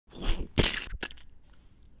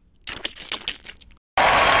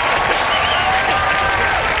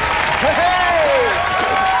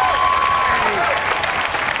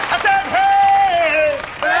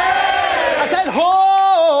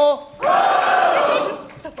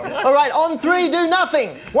All right, on three, do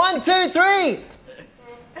nothing. 1, 2, 3.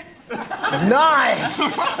 Nice.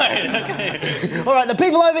 Right, okay. All right, the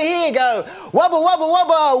people over here go wubba wubba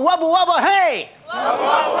wubba wubba wubba hey. Wubba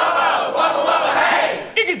wubba wubba wubba wubba hey.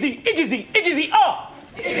 Iggy, iggy, iggy, oh.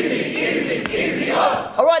 Iggy,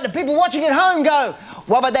 oh. All right, the people watching at home go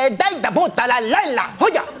wubba de da da puta la la la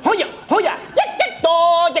hoya hoya hoya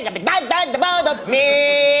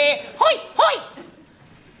me hoi hoi.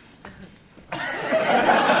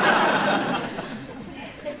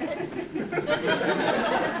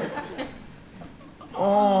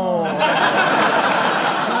 Oh,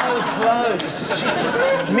 so close.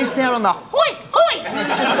 Missed out on the hoi hoi.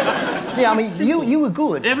 Yeah, I mean, you were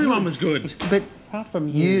good. Everyone was good. But apart from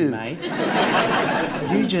you, mate.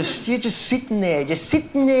 You're just sitting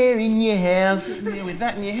there in your house. Yeah, with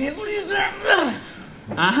that in your hand. What is that?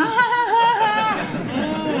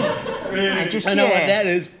 I know what that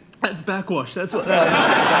is. That's backwash. That's what that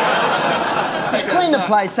is. Just clean the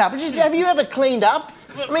place up. Have you ever cleaned up?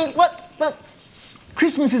 I mean, what?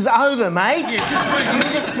 Christmas is over, mate.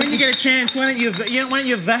 Yeah, when you get a chance, why don't you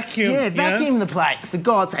vacuum? Yeah, vacuum the place, for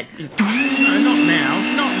God's sake. No, not now.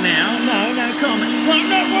 Not now. No, come on.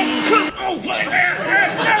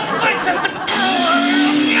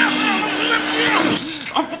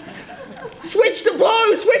 Switch to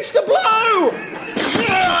blow! Switch to blow!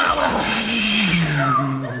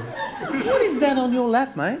 What is that on your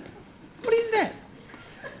lap, mate? What is that?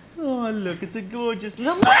 Oh, look, it's a gorgeous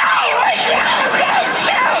little... What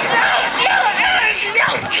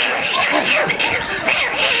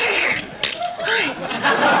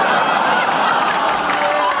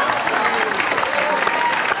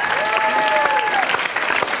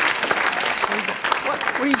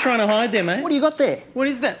are you trying to hide there, mate? What do you got there? What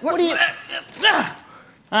is that? What do you... What's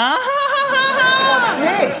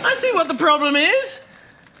this? I see what the problem is.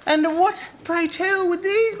 And what, pray tell, would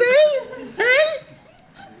these be? Eh?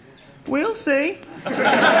 We'll see.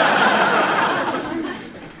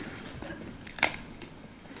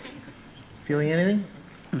 Feeling anything?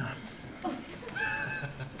 No.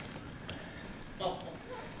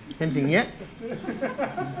 Anything yet?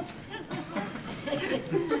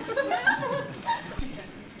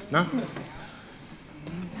 Nothing?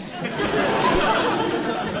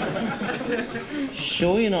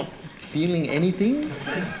 Sure you're not feeling anything?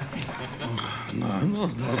 No?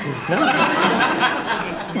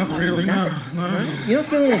 Not really, no. You're not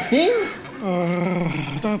feeling a thing?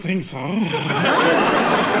 I don't think so.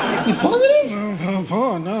 You positive? I'm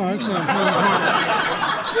fine, no, actually I'm feeling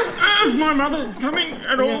fine. Is my mother coming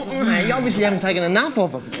at all? No, you obviously haven't taken enough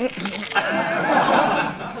of them.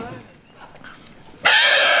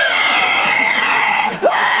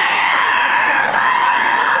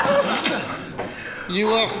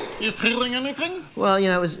 You feeling anything? Well, you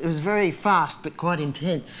know, it was very fast but quite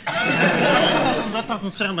intense. That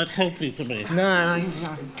doesn't sound that healthy to me. No,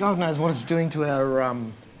 God knows what it's doing to our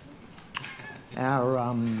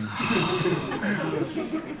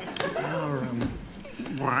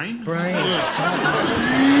Brain? brain. Yes.